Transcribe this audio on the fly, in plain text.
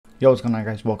Yo, what's going on,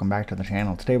 guys? Welcome back to the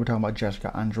channel. Today we're talking about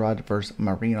Jéssica Andrade versus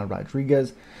Marina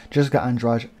Rodriguez. Jéssica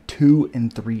Andrade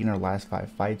 2-3 in her last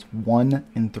 5 fights,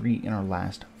 1-3 in her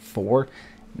last 4.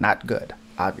 Not good,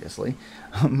 obviously.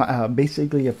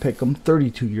 Basically a pick'em,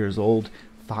 32 years old,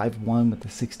 5'1" with a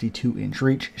 62-inch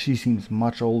reach. She seems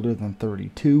much older than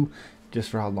 32, just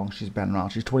for how long she's been around.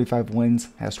 She's 25 wins,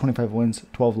 has 25 wins,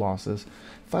 12 losses.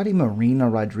 Fighting Marina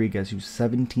Rodriguez, who's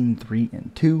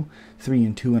 17-3-2,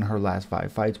 3-2 in her last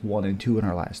 5 fights, 1-2 in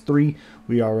her last 3.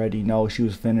 We already know she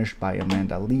was finished by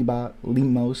Amanda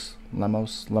Lemos,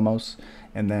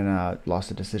 and then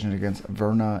lost a decision against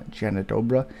Verna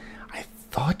Janadobra. I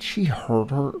thought she hurt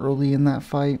her early in that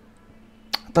fight.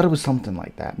 I thought it was something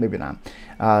like that. Maybe not.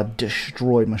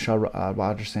 Destroyed Michelle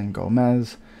Rogerson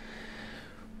Gomez.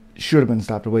 Should have been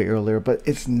stopped way earlier, but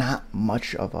it's not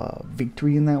much of a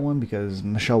victory in that one because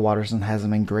Michelle Waterson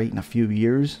hasn't been great in a few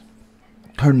years.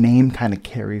 Her name kind of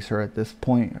carries her at this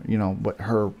point, you know, but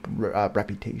her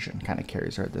reputation kind of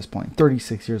carries her at this point.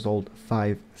 36 years old,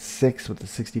 5'6" with a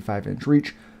 65-inch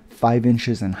reach, 5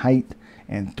 inches in height,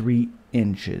 and 3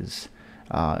 inches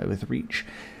with reach.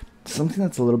 Something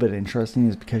that's a little bit interesting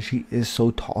is because she is so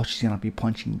tall, she's going to be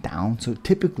punching down. So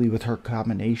typically with her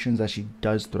combinations that she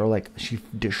does throw, like she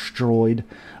destroyed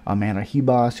Amanda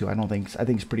Hebos, who I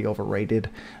think is pretty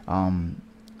overrated,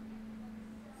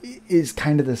 is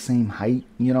kind of the same height,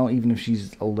 you know, even if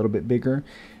she's a little bit bigger.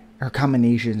 Her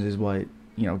combinations is what,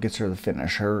 you know, gets her the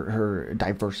finish, her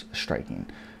diverse striking.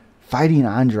 Fighting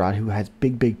Andrade, who has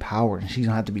big power, and she's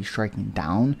going to have to be striking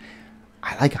down.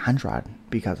 I like Andrade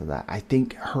because of that. I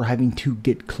think her having to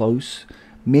get close,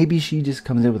 maybe she just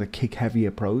comes in with a kick-heavy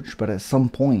approach, but at some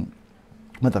point,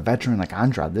 with a veteran like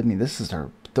Andrade, I mean, this is her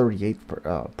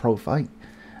 38th pro fight.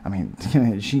 I mean,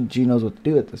 she knows what to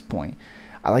do at this point.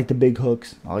 I like the big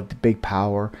hooks. I like the big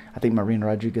power. I think Marina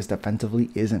Rodriguez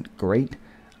defensively isn't great.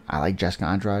 I like Jéssica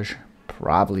Andrade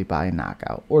probably by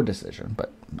knockout or decision,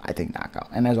 but I think knockout.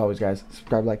 And as always, guys,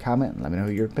 subscribe, like, comment, and let me know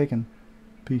who you're picking.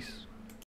 Peace.